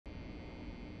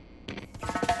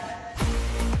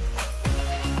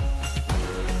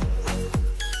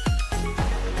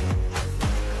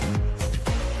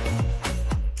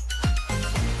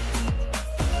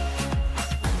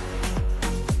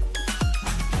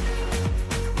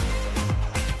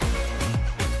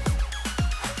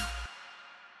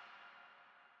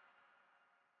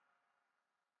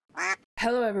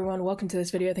Hello everyone, welcome to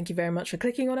this video. Thank you very much for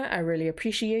clicking on it. I really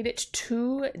appreciate it.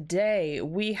 Today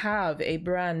we have a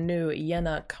brand new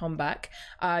Yena comeback.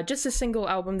 Just a single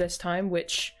album this time,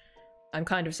 which I'm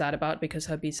kind of sad about because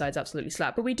her B-sides absolutely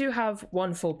slap. But we do have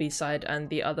one full B-side and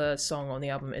the other song on the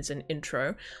album is an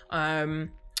intro.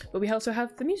 But we also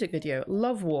have the music video,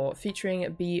 Love War,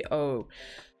 featuring B.O.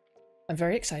 I'm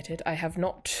very excited. I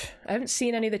haven't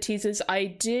seen any of the teasers. I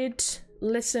did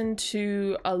listen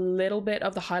to a little bit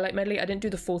of the highlight medley. I didn't do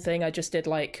the full thing. I just did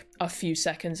like a few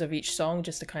seconds of each song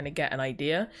just to kind of get an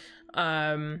idea.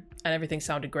 And everything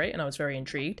sounded great and I was very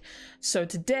intrigued. So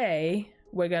today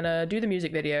we're gonna do the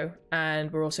music video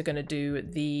and we're also gonna do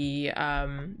the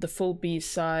full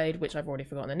B-side, which I've already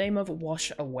forgotten the name of,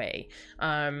 Wash Away.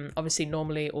 Obviously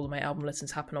normally all of my album listens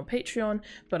happen on Patreon,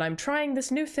 but I'm trying this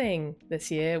new thing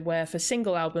this year where for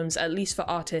single albums, at least for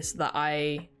artists that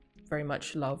I very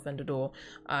much love and adore,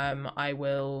 I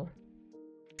will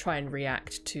try and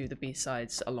react to the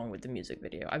B-sides along with the music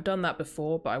video. I've done that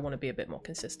before, but I want to be a bit more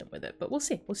consistent with it, but we'll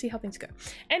see how things go.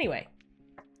 Anyway,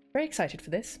 very excited for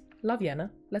this. Love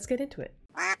Yena. Let's get into it.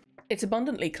 It's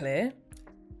abundantly clear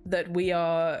that we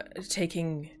are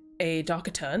taking a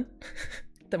darker turn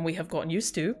than we have gotten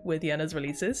used to with Yena's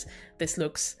releases. This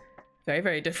looks very,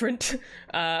 very different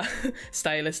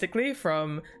stylistically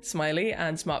from Smiley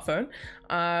and Smartphone,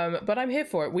 but I'm here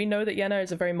for it. We know that Yena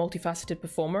is a very multifaceted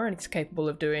performer and is capable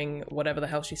of doing whatever the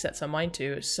hell she sets her mind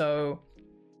to, so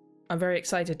I'm very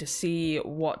excited to see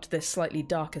what this slightly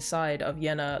darker side of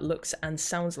Yena looks and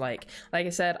sounds like. Like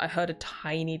I said, I heard a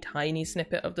tiny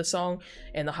snippet of the song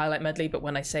in the highlight medley, but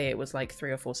when I say it was like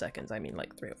 3 or 4 seconds, I mean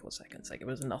like 3 or 4 seconds, like it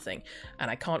was nothing,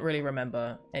 and I can't really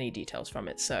remember any details from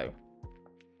it, so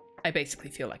I basically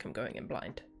feel like I'm going in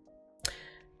blind.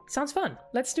 Sounds fun.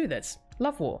 Let's do this.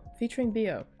 Love War, featuring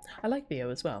B.O. I like B.O.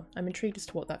 as well. I'm intrigued as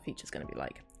to what that feature's going to be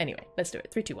like. Anyway, let's do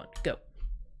it. 3, 2, 1, go.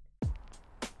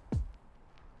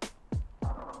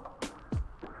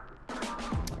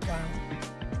 Wow.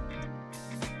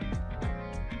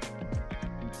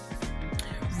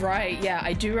 Right, yeah,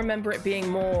 I do remember it being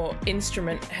more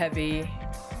instrument heavy,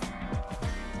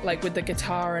 like with the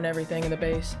guitar and everything and the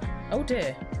bass. Oh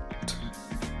dear.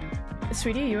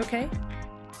 Sweetie, are you okay?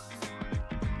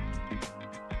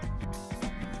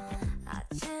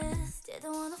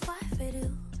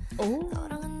 Oh.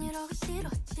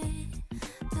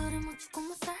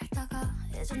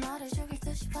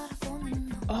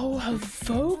 Oh, her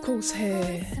vocals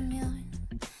here.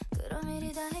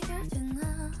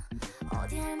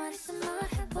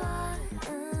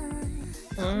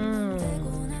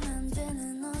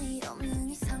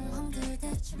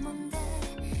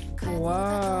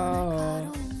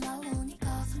 Wow.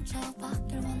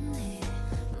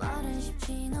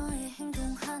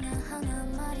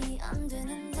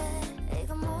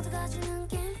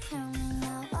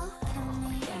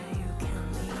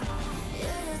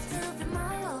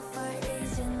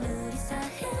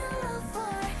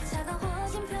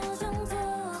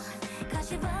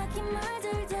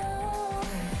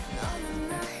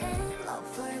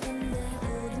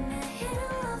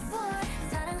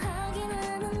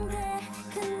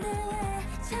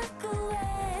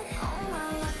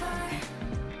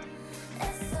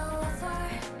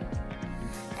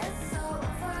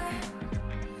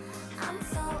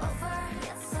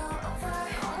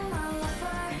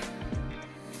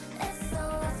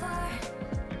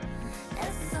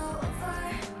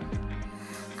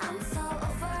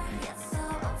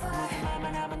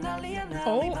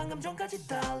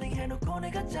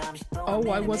 Oh,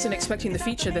 I wasn't expecting the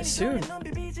feature this soon. God,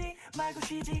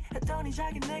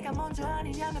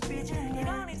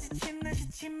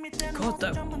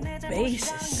 the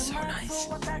bass is so nice.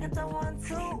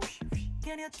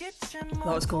 That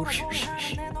was cool.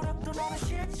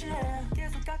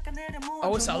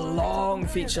 Oh, it's a long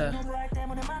feature.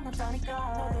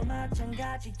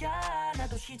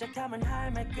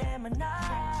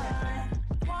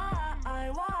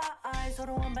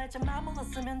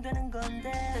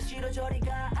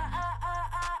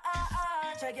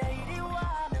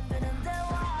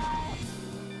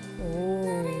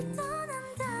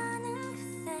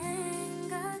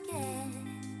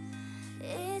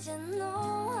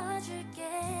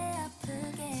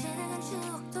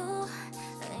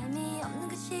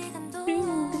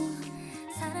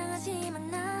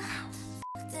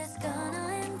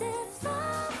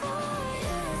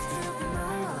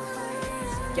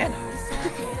 Yena.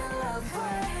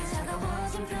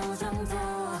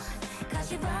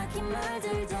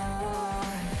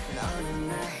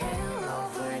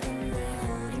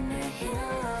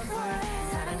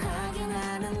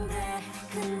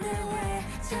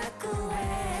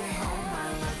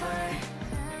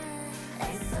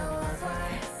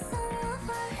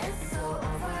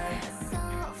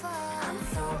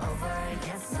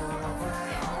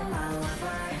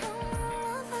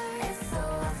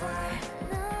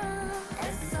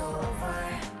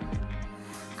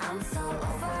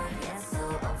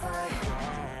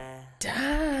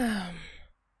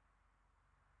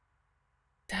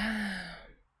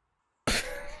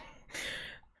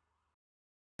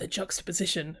 the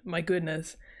juxtaposition, my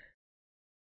goodness.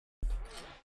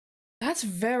 That's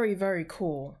very, very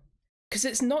cool. Because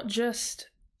it's not just,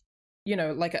 you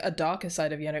know, like a darker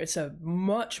side of Yena, it's a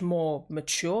much more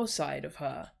mature side of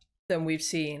her than we've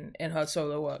seen in her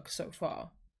solo work so far.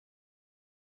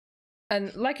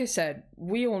 And like I said,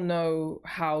 we all know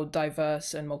how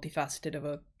diverse and multifaceted of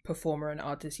a performer and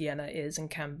artist Yena is and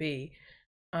can be.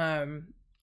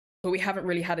 But we haven't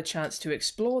really had a chance to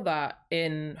explore that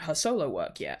in her solo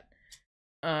work yet.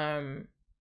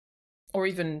 Or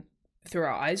even through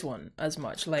our Eyes one as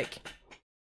much. Like,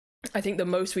 I think the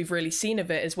most we've really seen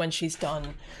of it is when she's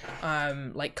done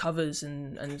like covers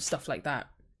and stuff like that.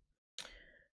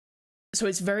 So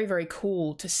it's very, very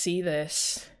cool to see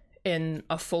this in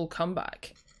a full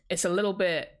comeback. It's a little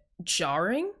bit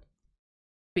jarring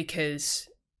because,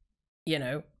 you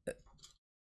know,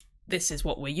 this is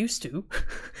what we're used to.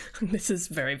 This is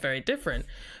very, very different.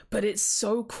 But it's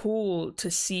so cool to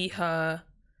see her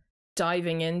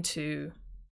diving into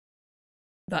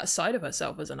that side of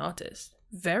herself as an artist.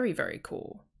 Very, very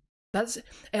cool.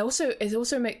 It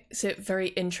also makes it very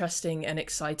interesting and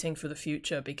exciting for the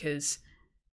future, because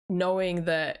knowing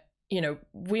that, you know,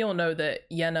 we all know that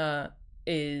Yena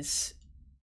is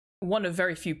one of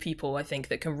very few people, I think,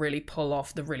 that can really pull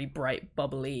off the really bright,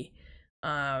 bubbly,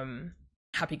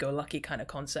 happy-go-lucky kind of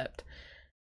concept.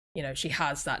 You know, she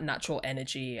has that natural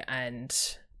energy and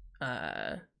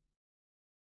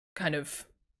kind of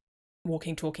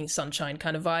walking, talking sunshine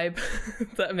kind of vibe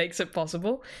that makes it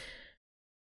possible.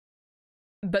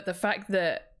 But the fact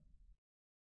that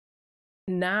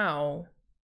now,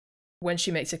 when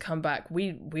she makes a comeback,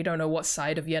 we don't know what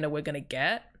side of Yena we're gonna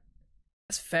get.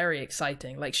 It's very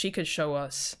exciting. Like, she could show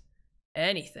us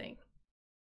anything.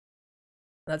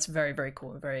 That's very, very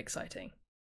cool and very exciting.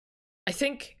 I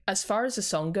think as far as the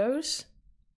song goes,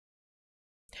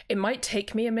 it might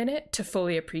take me a minute to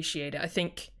fully appreciate it. I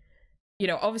think, you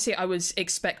know, obviously I was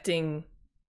expecting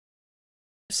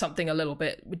something a little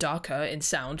bit darker in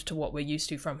sound to what we're used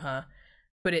to from her,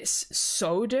 but it's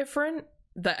so different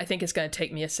that I think it's going to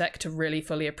take me a sec to really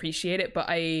fully appreciate it. But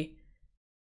I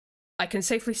can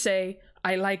safely say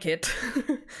I like it.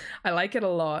 I like it a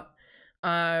lot.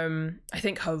 I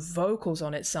think her vocals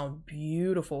on it sound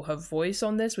beautiful. Her voice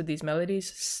on this with these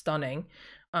melodies, stunning.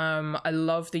 I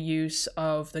love the use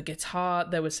of the guitar.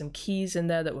 There were some keys in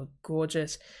there that were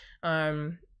gorgeous.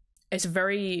 It's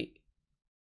very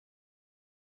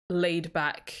laid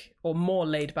back, or more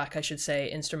laid back, I should say,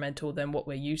 instrumental than what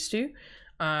we're used to.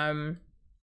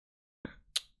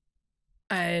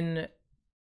 And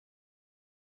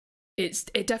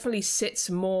it definitely sits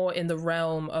more in the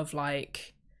realm of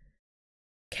like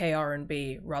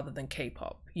K-R&B rather than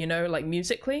K-pop, you know, like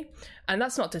musically. And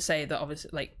that's not to say that obviously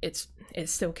like it's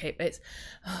still K-pop.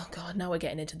 Oh god, now we're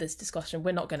getting into this discussion.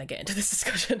 We're not going to get into this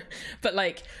discussion. But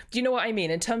like, do you know what I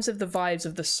mean? In terms of the vibes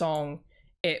of the song,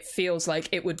 it feels like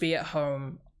it would be at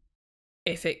home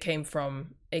if it came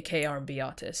from a K-R&B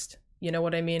artist. You know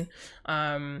what I mean?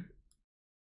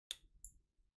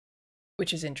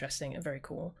 Which is interesting and very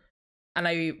cool. And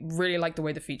I really like the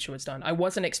way the feature was done. I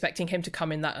wasn't expecting him to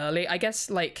come in that early. I guess,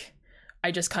 like,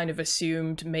 I just kind of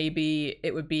assumed maybe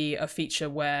it would be a feature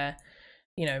where,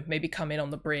 you know, maybe come in on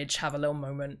the bridge, have a little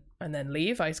moment, and then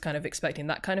leave. I was kind of expecting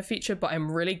that kind of feature, but I'm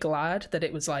really glad that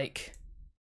it was, like,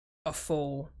 a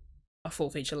full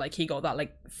feature. Like, he got that,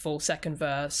 like, full second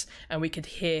verse, and we could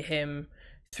hear him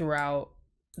throughout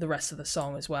the rest of the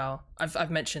song as well.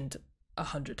 I've mentioned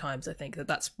 100 times, I think,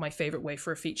 that's my favorite way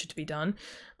for a feature to be done.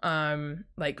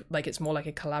 Like it's more like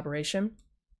a collaboration,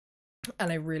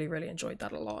 and I really, really enjoyed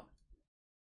that a lot.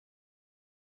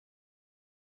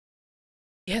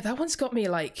 Yeah, that one's got me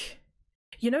like,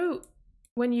 you know,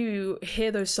 when you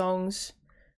hear those songs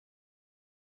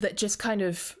that just kind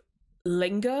of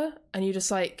linger and you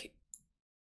just like,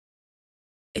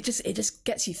 it just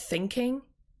gets you thinking.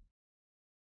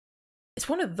 It's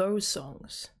one of those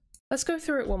songs. Let's go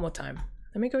through it one more time.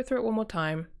 Let me go through it one more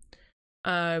time.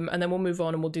 And then we'll move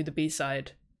on and we'll do the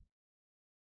B-side.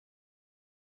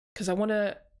 Because I want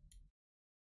to...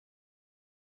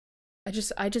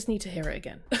 I just need to hear it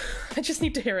again. I just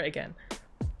need to hear it again.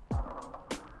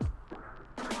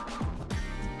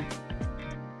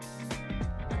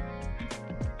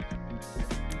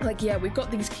 Like, yeah, we've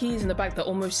got these keys in the back that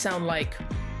almost sound like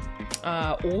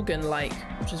organ-like,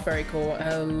 which is very cool.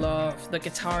 I love the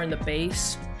guitar and the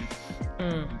bass.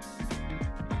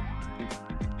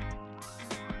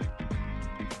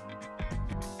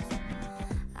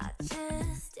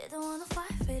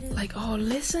 Like, oh,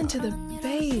 listen to the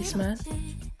bass, man.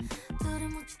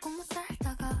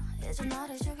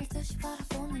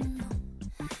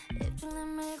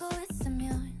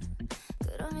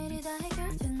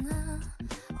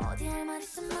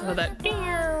 love that.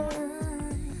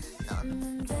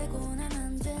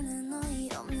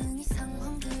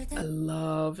 I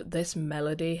love this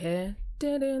melody here.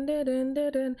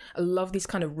 I love these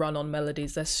kind of run-on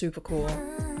melodies. They're super cool.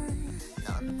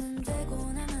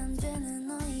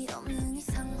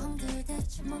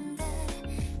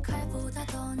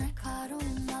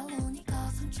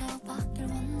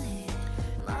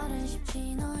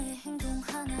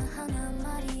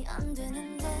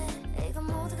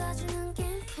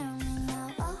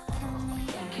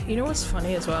 You know what's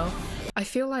funny as well? I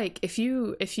feel like if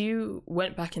you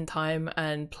went back in time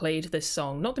and played this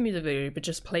song, not the music video, but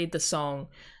just played the song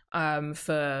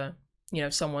for, you know,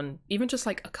 someone even just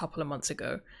like a couple of months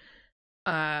ago,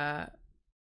 I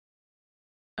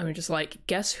mean, just like,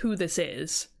 guess who this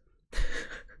is?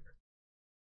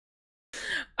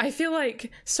 I feel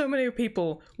like so many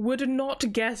people would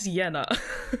not guess Yena.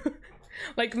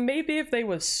 Like, maybe if they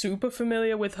were super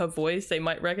familiar with her voice, they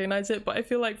might recognize it, but I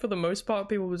feel like for the most part,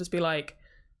 people would just be like,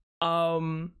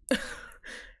 Yena?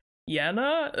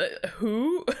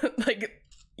 Who? Like,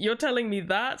 you're telling me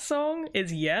that song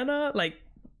is Yena? Like,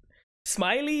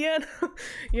 Smiley Yena?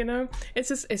 You know? It's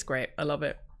just, it's great. I love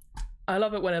it. I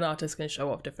love it when an artist can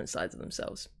show off different sides of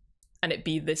themselves. And it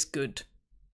be this good.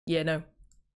 Yeah, no.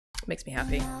 It makes me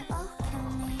happy.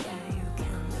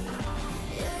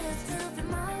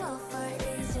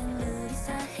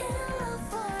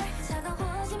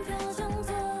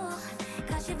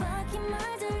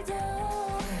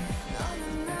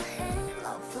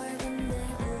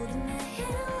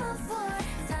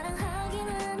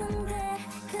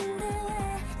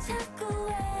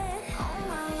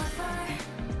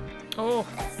 Oh.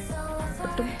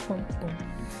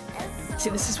 See,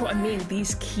 this is what I mean.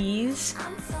 These keys,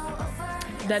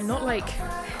 they're not like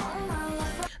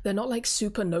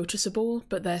super noticeable,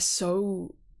 but they're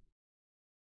so,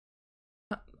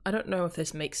 I don't know if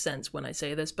this makes sense when I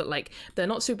say this, but like they're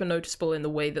not super noticeable in the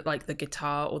way that like the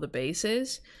guitar or the bass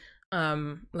is.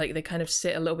 Like they kind of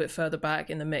sit a little bit further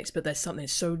back in the mix, but there's something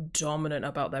so dominant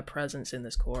about their presence in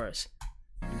this chorus.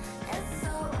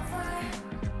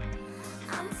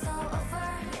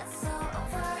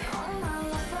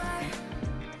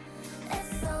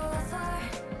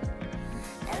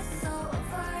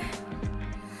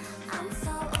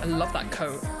 I love that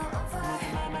coat.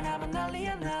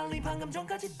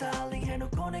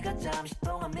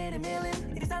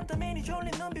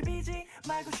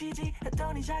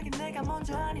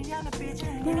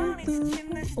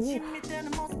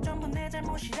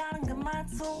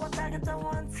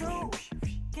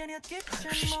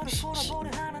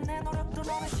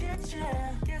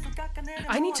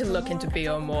 I need to look into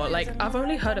Bio more. Like, I've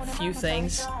only heard a few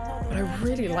things, but I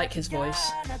really like his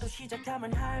voice.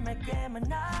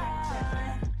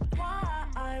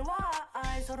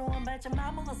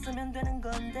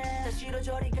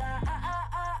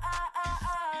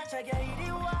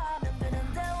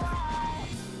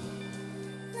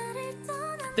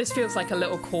 This feels like a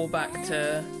little callback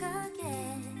to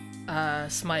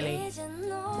Smiley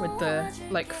with the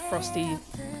like frosty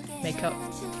makeup.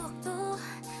 Oh,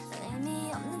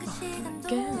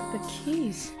 again, the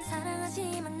keys.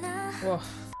 Whoa.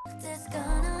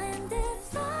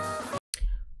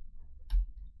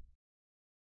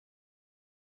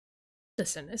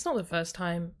 Listen, it's not the first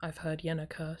time I've heard Yena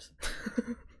curse.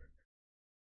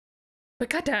 But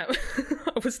goddamn,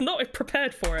 I was not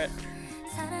prepared for it.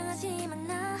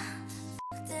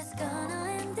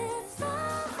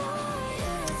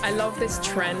 I love this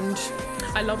trend.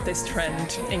 I love this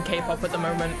trend in K-pop at the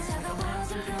moment.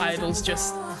 Idols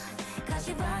just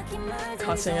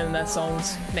cussing in their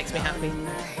songs makes me happy.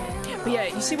 But yeah,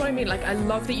 you see what I mean? Like, I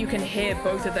love that you can hear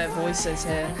both of their voices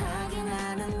here.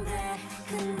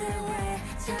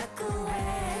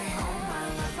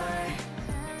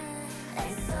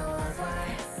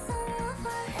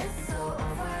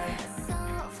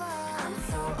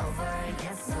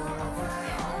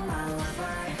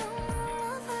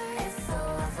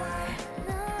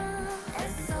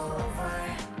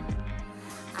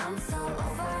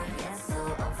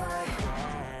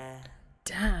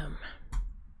 Damn.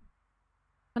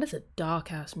 That is a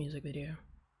dark ass music video.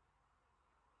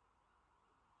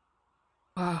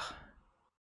 Wow.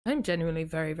 I'm genuinely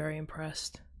very, very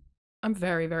impressed. I'm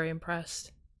very, very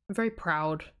impressed. I'm very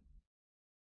proud.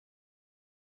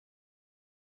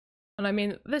 And I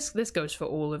mean, this goes for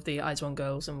all of the IZ*ONE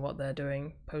girls and what they're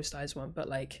doing post IZ*ONE, but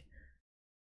like,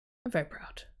 I'm very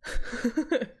proud.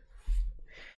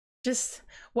 Just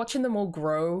watching them all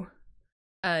grow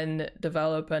and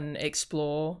develop and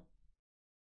explore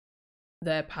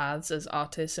their paths as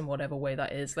artists in whatever way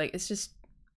that is, like, it's just,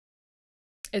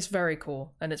 it's very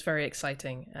cool and it's very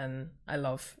exciting, and I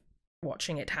love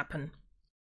watching it happen.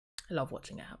 I love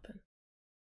watching it happen.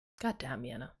 God damn,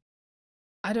 Yena.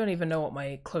 I don't even know what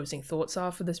my closing thoughts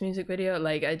are for this music video.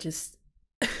 Like, I just...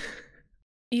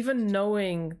 Even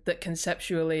knowing that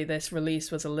conceptually this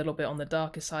release was a little bit on the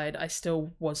darker side, I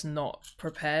still was not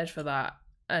prepared for that.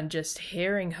 And just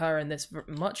hearing her in this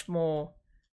much more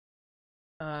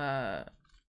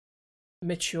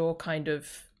mature kind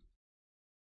of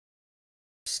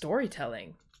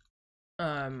storytelling,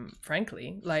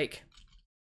 frankly, like,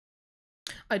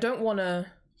 I don't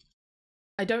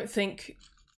think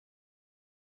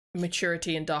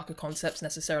maturity and darker concepts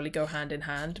necessarily go hand in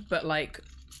hand, but like,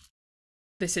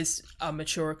 this is a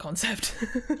mature concept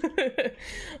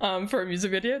for a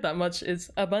music video. That much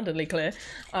is abundantly clear.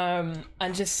 And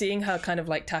just seeing her kind of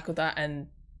like tackle that and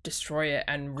destroy it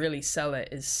and really sell it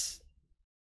is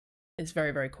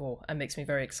very, very cool, and makes me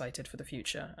very excited for the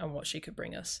future and what she could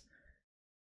bring us.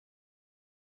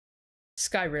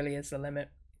 Sky really is the limit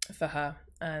for her,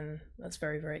 and that's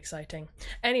very, very exciting.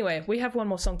 Anyway, we have one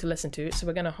more song to listen to, so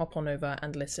we're gonna hop on over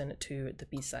and listen to the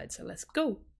B-side, so let's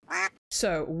go.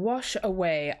 So, Wash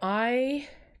Away. I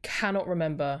cannot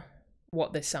remember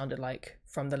what this sounded like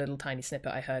from the little tiny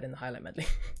snippet I heard in the highlight medley.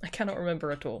 I cannot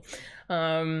remember at all.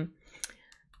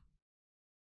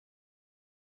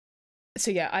 So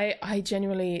yeah, I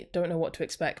genuinely don't know what to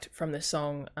expect from this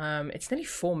song. It's nearly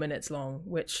 4 minutes long,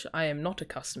 which I am not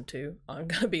accustomed to. I'm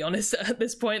gonna be honest at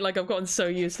this point. Like, I've gotten so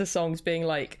used to songs being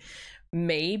like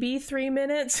maybe 3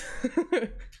 minutes.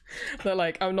 But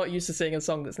like, I'm not used to seeing a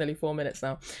song that's nearly 4 minutes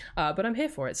now. But I'm here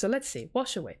for it. So let's see.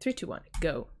 Wash Away. 3, 2, 1,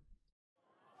 go.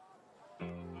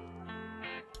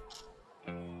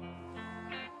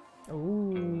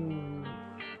 Ooh.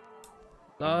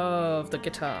 Love the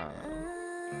guitar.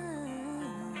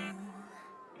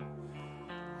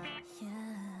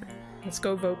 Let's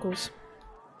go vocals.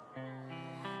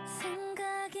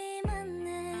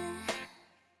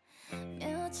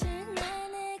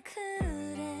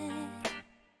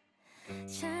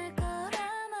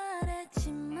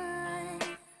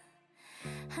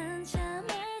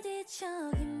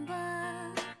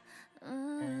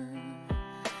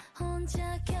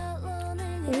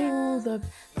 Ooh, the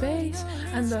bass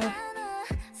and the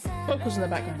vocals in the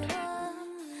background.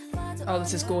 Oh,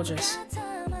 this is gorgeous.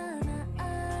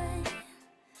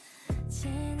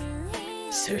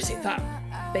 Seriously,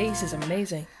 that bass is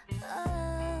amazing.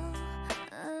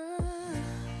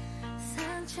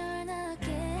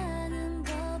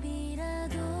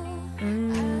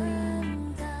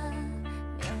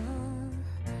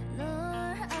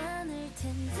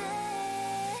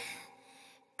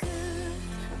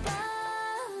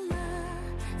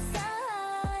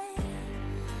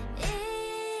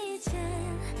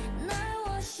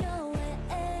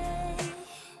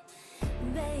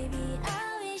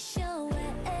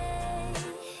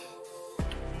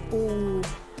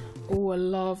 Oh, I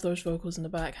love those vocals in the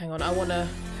back. Hang on, I wanna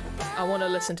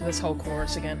listen to this whole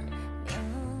chorus again.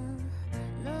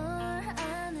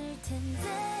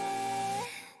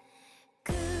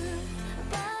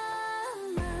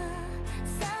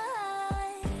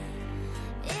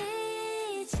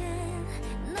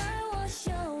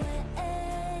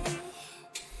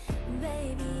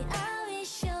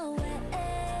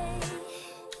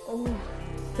 Oh,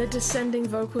 the descending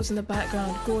vocals in the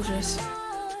background, gorgeous.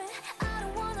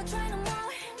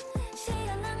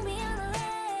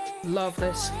 Love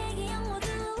this.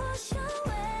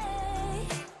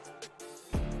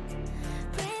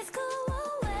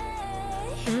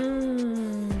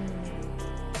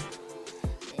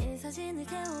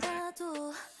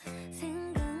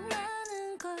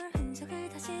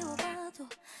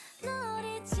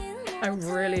 I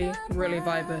really, really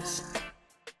vibe this.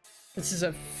 This is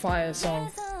a fire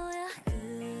song.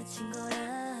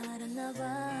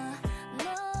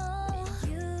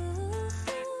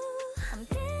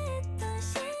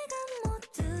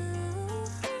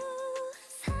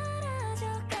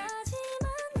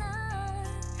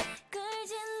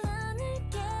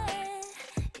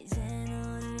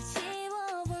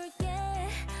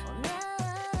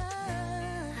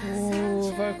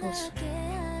 Ooh, vocals.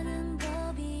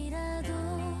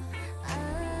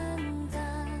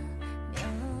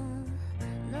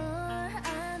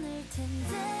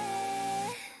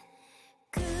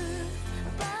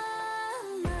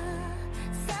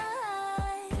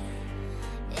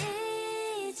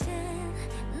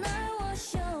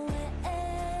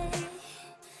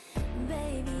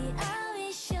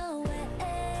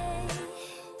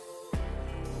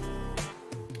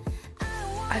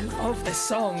 I love this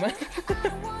song.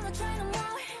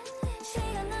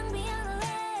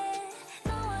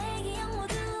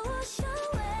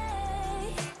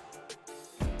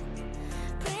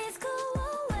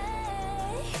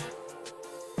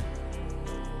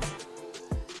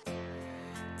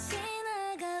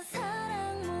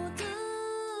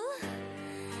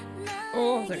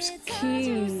 Oh, there's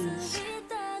keys.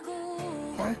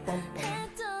 Bum, bum, bum.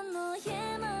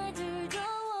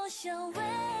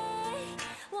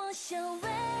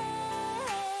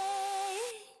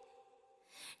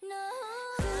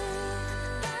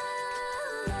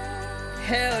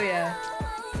 Hell yeah.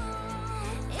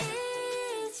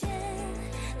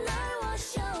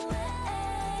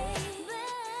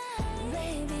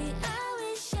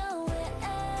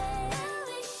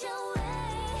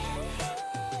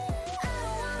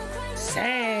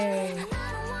 Say.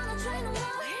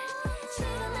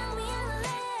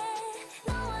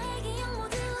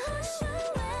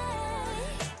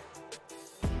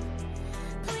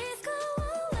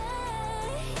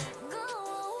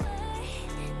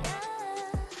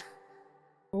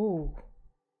 Oh.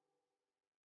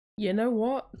 You know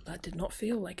what? That did not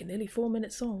feel like a nearly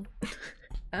 4-minute song.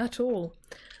 At all.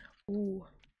 Ooh.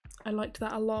 I liked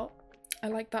that a lot. I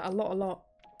liked that a lot.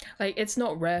 Like, it's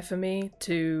not rare for me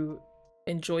to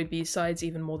enjoy B-sides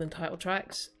even more than title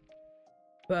tracks,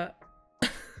 but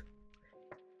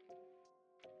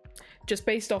just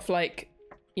based off, like,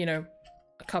 you know,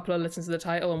 a couple of listens to the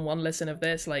title and one listen of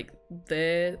this, like,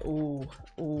 ooh,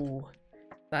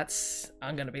 that's,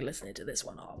 I'm gonna be listening to this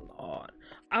one a lot.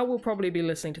 I will probably be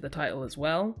listening to the title as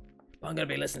well, but I'm gonna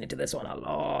be listening to this one a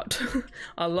lot.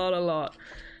 a lot.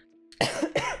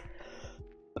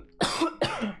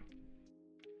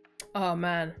 Oh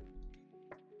man,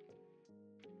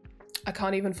 I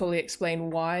can't even fully explain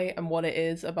why and what it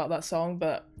is about that song,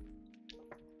 but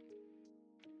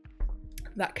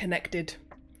that connected,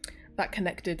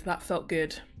 that felt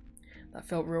good. That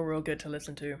felt real good to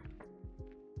listen to.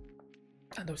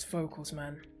 And those vocals,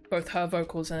 man. Both her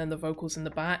vocals and then the vocals in the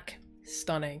back,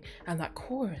 stunning. And that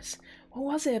chorus, what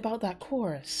was it about that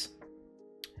chorus?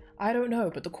 I don't know,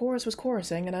 but the chorus was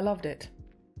chorusing and I loved it.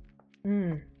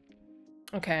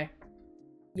 Okay.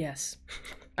 Yes,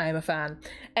 I am a fan.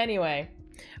 Anyway,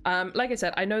 like I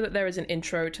said, I know that there is an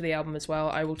intro to the album as well.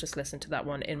 I will just listen to that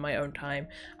one in my own time.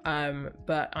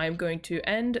 But I'm going to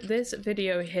end this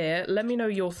video here. Let me know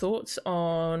your thoughts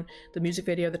on the music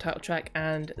video, the title track,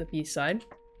 and the B-side.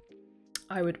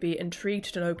 I would be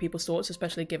intrigued to know people's thoughts,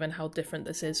 especially given how different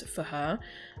this is for her.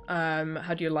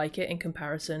 How do you like it in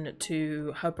comparison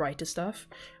to her brighter stuff?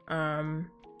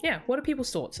 Yeah, what are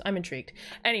people's thoughts? I'm intrigued.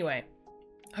 Anyway,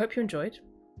 I hope you enjoyed.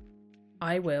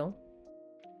 I will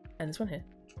end this one here,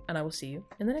 and I will see you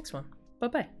in the next one.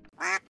 Bye-bye.